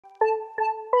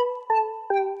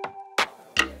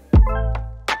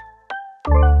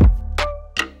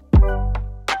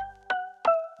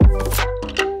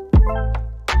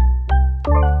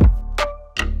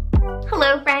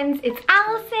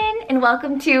and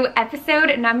welcome to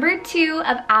episode number 2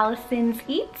 of Allison's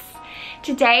Eats.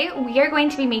 Today we are going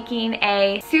to be making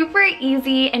a super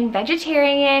easy and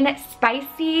vegetarian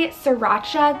spicy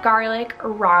sriracha garlic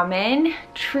ramen.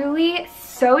 Truly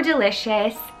so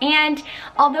delicious, and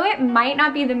although it might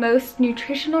not be the most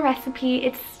nutritional recipe,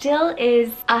 it still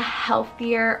is a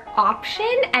healthier option,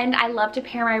 and I love to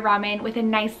pair my ramen with a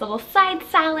nice little side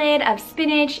salad of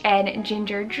spinach and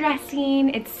ginger dressing.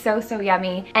 It's so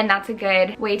yummy, and that's a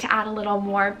good way to add a little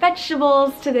more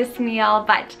vegetables to this meal.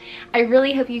 But I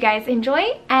really hope you guys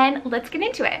enjoy, and let's get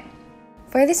into it.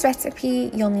 For this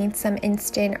recipe, you'll need some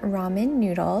instant ramen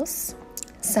noodles,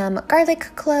 some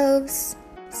garlic cloves,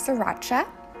 sriracha,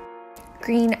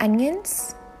 green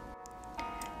onions,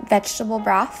 vegetable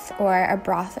broth or a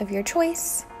broth of your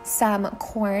choice, some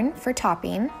corn for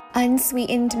topping,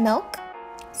 unsweetened milk,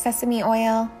 sesame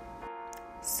oil,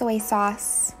 soy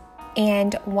sauce,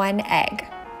 and 1 egg.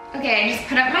 Okay, I just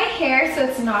put up my hair so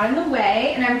it's not in the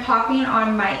way, and I'm popping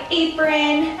on my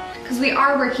apron because we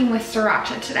are working with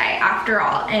sriracha today after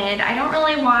all, and I don't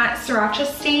really want sriracha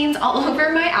stains all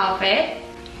over my outfit.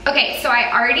 Okay, so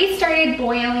I already started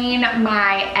boiling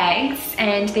my eggs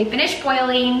and they finished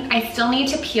boiling. I still need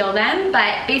to peel them,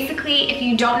 but basically if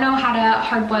you don't know how to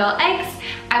hard boil eggs,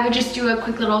 I would just do a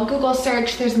quick little Google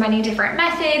search. There's many different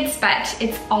methods, but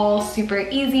it's all super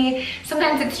easy.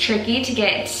 Sometimes it's tricky to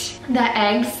get the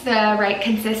eggs the right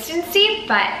consistency,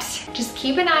 but just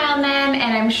keep an eye on them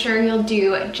and I'm sure you'll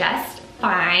do just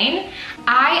fine.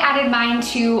 I added mine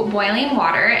to boiling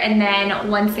water, and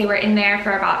then once they were in there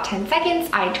for about 10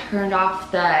 seconds, I turned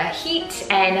off the heat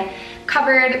and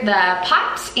covered the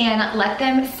pot and let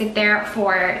them sit there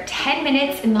for 10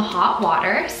 minutes in the hot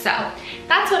water. So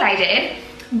that's what I did.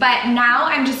 But now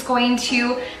I'm just going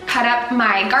to cut up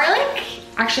my garlic.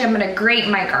 Actually, I'm gonna grate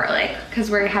my garlic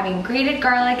because we're having grated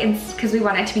garlic and because we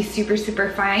want it to be super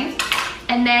fine.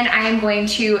 And then I am going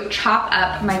to chop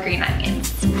up my green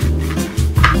onions.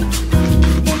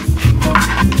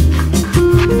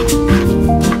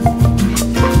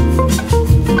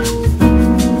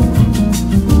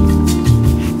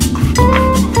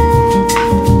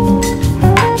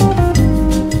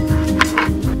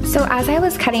 So as I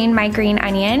was cutting my green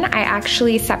onion, I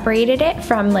actually separated it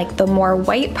from like the more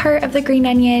white part of the green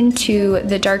onion to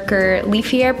the darker,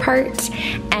 leafier part.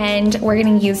 And we're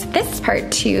gonna use this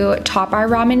part to top our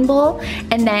ramen bowl.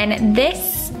 And then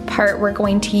this part we're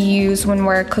going to use when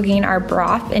we're cooking our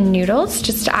broth and noodles,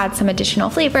 just to add some additional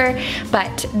flavor.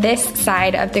 But this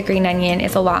side of the green onion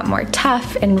is a lot more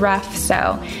tough and rough,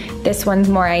 so this one's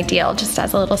more ideal just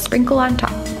as a little sprinkle on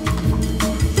top.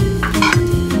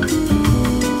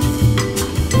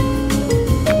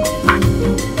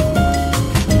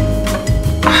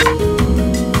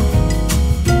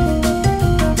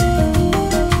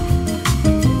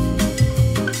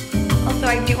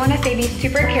 Be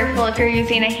super careful if you're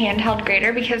using a handheld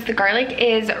grater because the garlic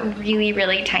is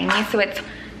really tiny, so it's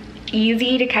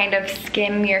easy to kind of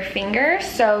skim your finger,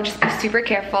 so just be super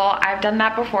careful. I've done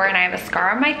that before and I have a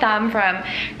scar on my thumb from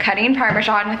cutting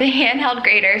Parmesan with a handheld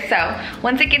grater, so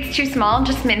once it gets too small,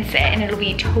 just mince it and it'll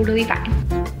be totally fine.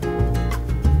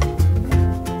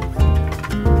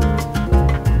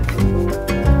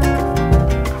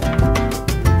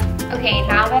 Okay,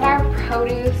 now that our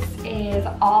produce is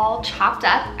all chopped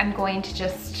up, I'm going to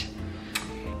just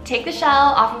take the shell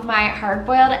off of my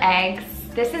hard-boiled eggs.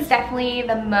 This is definitely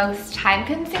the most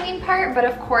time-consuming part, but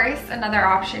of course another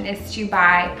option is to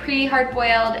buy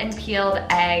pre-hard-boiled and peeled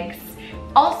eggs.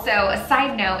 Also, a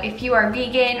side note, if you are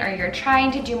vegan or you're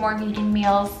trying to do more vegan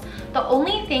meals, the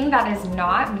only thing that is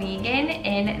not vegan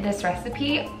in this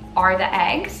recipe are the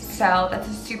eggs, so that's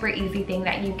a super easy thing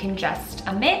that you can just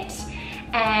omit.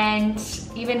 And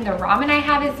even the ramen I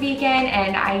have is vegan,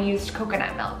 and I used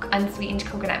coconut milk, unsweetened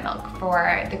coconut milk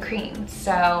for the cream.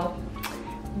 So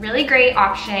really great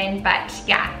option, but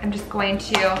yeah, I'm just going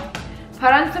to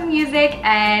put on some music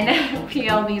and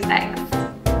peel these eggs.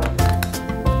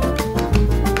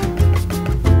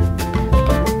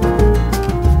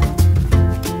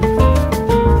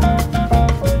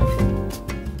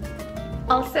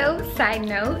 Also, side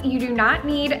note, you do not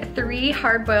need 3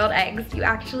 hard-boiled eggs. You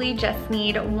actually just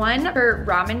need 1 per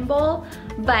ramen bowl,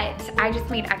 but I just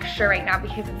made extra right now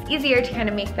because it's easier to kind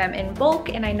of make them in bulk,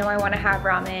 and I know I want to have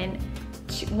ramen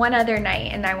one other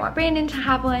night, and I want Brandon to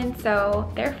have one,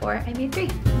 so therefore I made 3.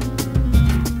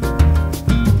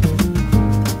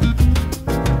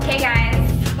 Okay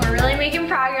guys, we're really making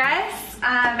progress.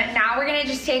 Now we're gonna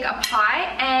just take a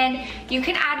pot, and you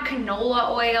can add canola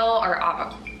oil or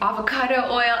avocado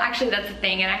oil. Actually, that's a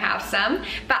thing, and I have some,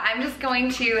 but I'm just going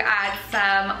to add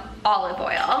some olive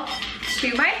oil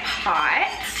to my pot.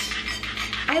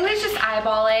 I always just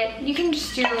eyeball it. You can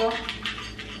just do like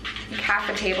half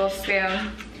a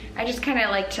tablespoon. I just kind of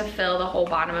like to fill the whole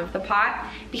bottom of the pot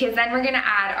because then we're gonna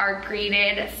add our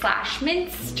grated /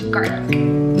 minced garlic.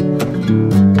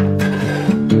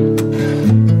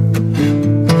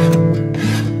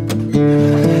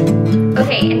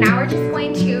 Okay, and now we're just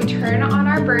going to turn on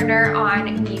our burner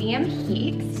on medium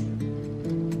heat.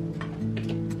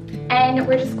 And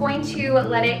we're just going to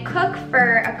let it cook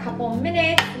for a couple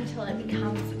minutes until it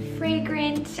becomes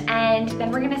fragrant, and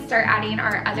then we're gonna start adding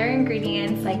our other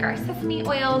ingredients like our sesame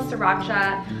oil,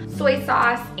 sriracha, soy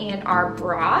sauce, and our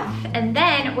broth. And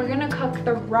then we're gonna cook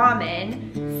the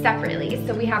ramen separately.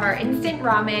 So we have our instant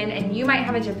ramen, and you might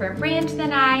have a different brand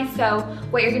than I, so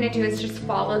what you're gonna do is just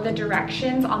follow the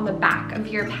directions on the back of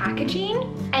your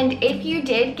packaging. And if you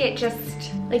did get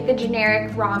just like the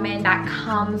generic ramen that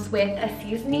comes with a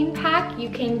seasoning pack, you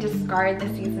can discard the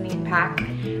seasoning pack.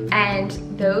 And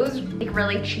those like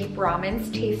really cheap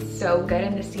ramens taste so good,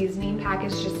 and the seasoning pack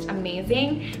is just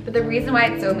amazing. But the reason why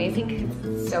it's so amazing is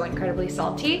because it's so incredibly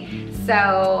salty.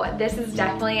 So this is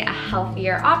definitely a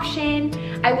healthier option.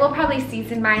 I will probably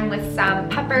season mine with some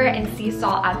pepper and sea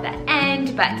salt at the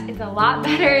end, but it's a lot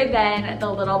better than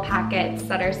the little packets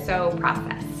that are so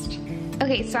processed.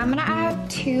 Okay, so I'm gonna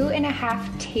add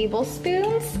 2.5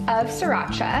 tablespoons of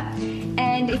sriracha.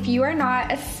 And if you are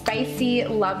not a spicy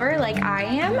lover like I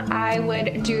am, I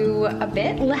would do a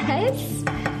bit less.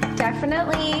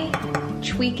 Definitely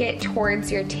tweak it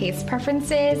towards your taste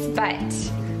preferences, but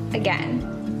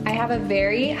again, I have a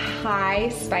very high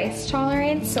spice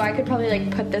tolerance, so I could probably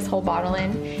like put this whole bottle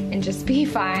in and just be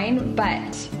fine,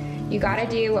 but you gotta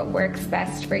do what works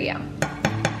best for you.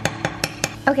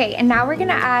 Okay, and now we're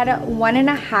gonna add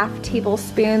 1.5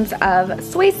 tablespoons of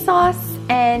soy sauce.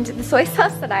 And the soy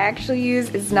sauce that I actually use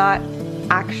is not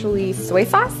actually soy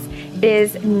sauce. It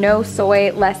is no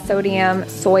soy, less sodium,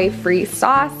 soy-free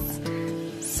sauce.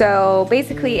 So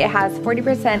basically it has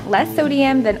 40% less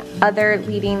sodium than other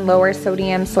leading lower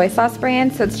sodium soy sauce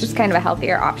brands. So it's just kind of a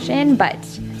healthier option, but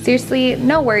seriously,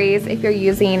 no worries if you're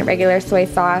using regular soy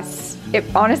sauce. It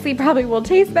honestly probably will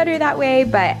taste better that way,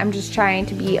 but I'm just trying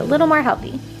to be a little more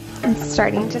healthy. It's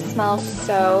starting to smell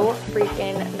so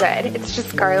freaking good. It's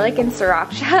just garlic and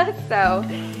sriracha, so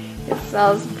it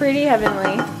smells pretty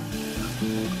heavenly.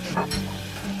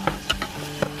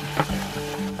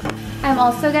 I'm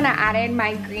also gonna add in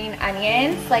my green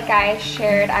onions like I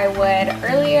shared I would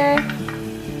earlier.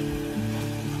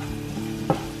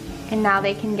 And now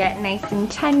they can get nice and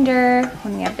tender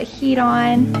when we have the heat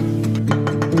on.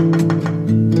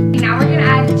 Now we're gonna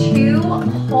add 2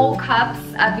 whole cups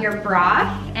of your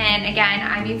broth. And again,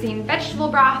 I'm using vegetable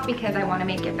broth because I wanna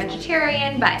make it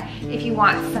vegetarian, but if you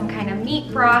want some kind of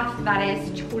meat broth, that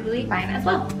is totally fine as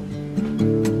well.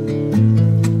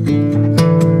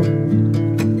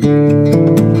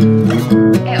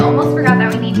 I almost forgot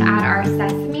that we need to add our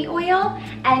sesame oil,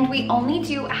 and we only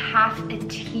do 1/2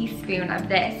 teaspoon of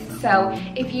this. So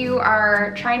if you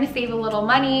are trying to save a little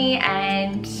money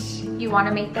and you want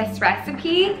to make this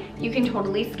recipe, you can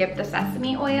totally skip the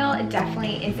sesame oil. It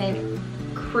definitely isn't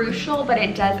crucial, but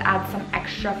it does add some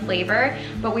extra flavor,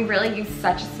 but we really use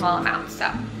such a small amount. So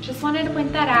just wanted to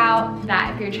point that out,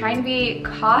 that if you're trying to be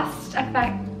cost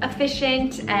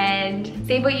efficient and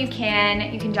save what you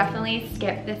can definitely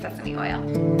skip the sesame oil.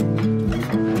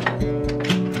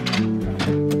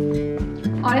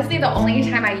 Honestly, the only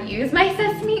time I use my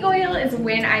sesame oil is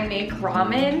when I make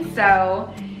ramen, so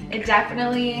it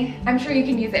definitely, I'm sure you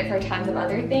can use it for tons of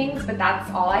other things, but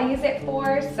that's all I use it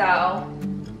for, so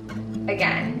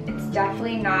again, it's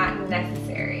definitely not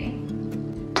necessary.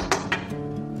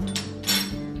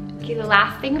 Okay, the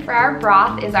last thing for our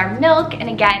broth is our milk, and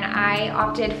again, I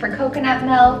opted for coconut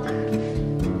milk.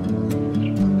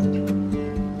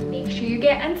 Make sure you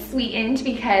get unsweetened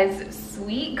because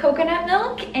sweet coconut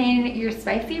milk in your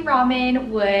spicy ramen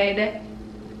would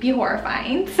be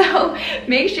horrifying. So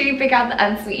make sure you pick out the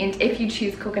unsweetened if you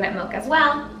choose coconut milk as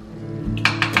well.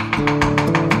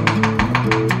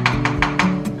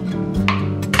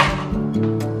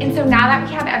 And so now that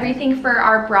we have everything for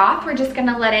our broth, we're just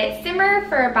gonna let it simmer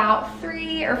for about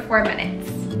 3 or 4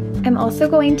 minutes. I'm also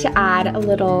going to add a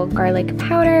little garlic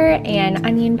powder and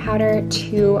onion powder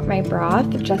to my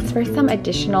broth just for some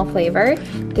additional flavor.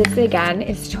 This again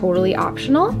is totally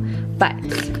optional, but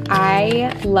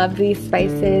I love these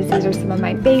spices. These are some of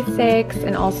my basics,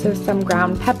 and also some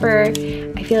ground pepper.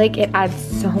 I feel like it adds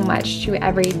so much to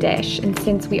every dish, and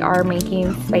since we are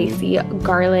making spicy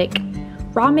garlic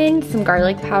ramen, some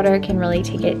garlic powder can really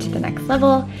take it to the next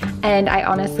level. And I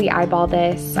honestly eyeball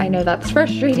this. I know that's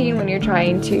frustrating when you're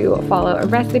trying to follow a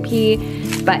recipe,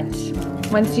 but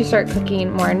once you start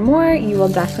cooking more and more, you will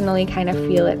definitely kind of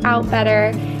feel it out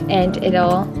better and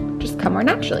it'll just come more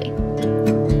naturally.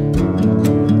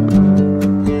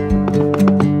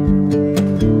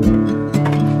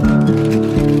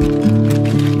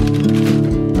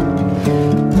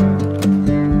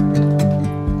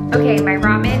 Okay, my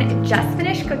ramen just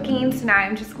finished cooking, so now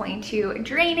I'm just going to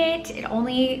drain it. It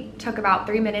only took about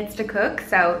 3 minutes to cook,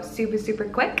 so super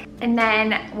quick. And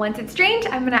then once it's drained,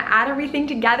 I'm gonna add everything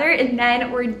together and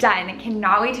then we're done. I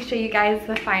cannot wait to show you guys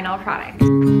the final product.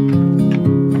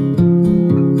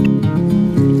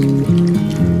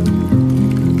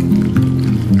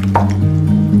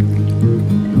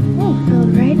 Oh,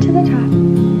 filled right to the top.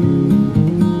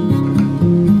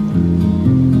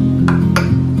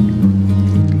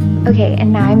 Okay,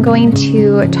 and now I'm going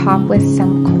to top with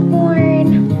some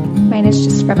corn. Mine is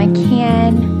just from a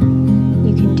can.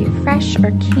 You can do fresh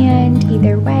or canned,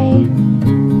 either way.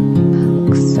 Oh,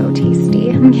 looks so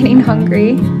tasty. I'm getting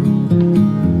hungry.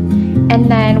 And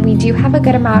then we do have a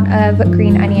good amount of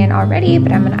green onion already,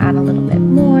 but I'm gonna add a little bit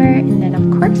more. And then of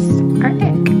course, our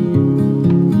egg.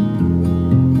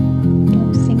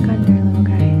 Don't sink under, little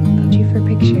guy. Need you for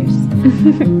pictures.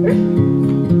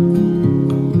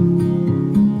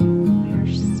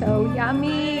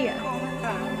 Yummy.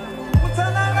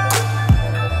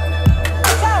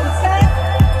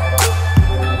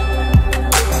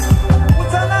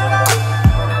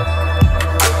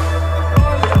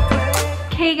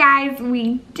 Okay guys,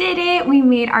 we did it. We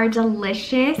made our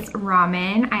delicious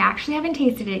ramen. I actually haven't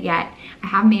tasted it yet. I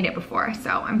have made it before, so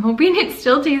I'm hoping it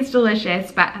still tastes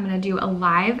delicious, but I'm gonna do a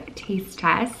live taste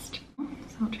test.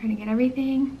 So I'll try to get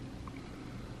everything.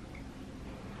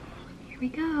 Here we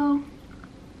go.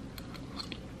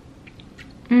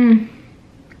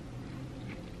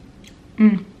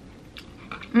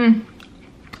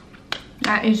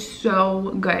 That is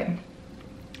so good.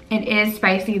 It is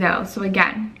spicy though, so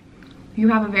again, if you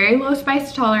have a very low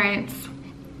spice tolerance,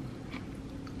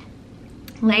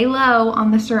 lay low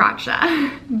on the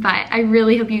sriracha. But I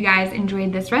really hope you guys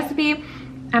enjoyed this recipe.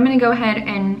 I'm gonna go ahead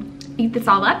and eat this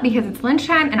all up because it's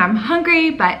lunchtime and I'm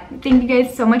hungry, but thank you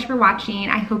guys so much for watching.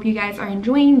 I hope you guys are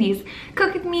enjoying these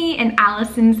Cook With Me and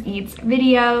Allison's Eats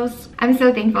videos. I'm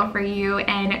so thankful for you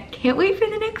and can't wait for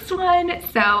the next one.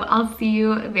 So I'll see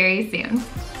you very soon.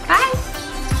 Bye.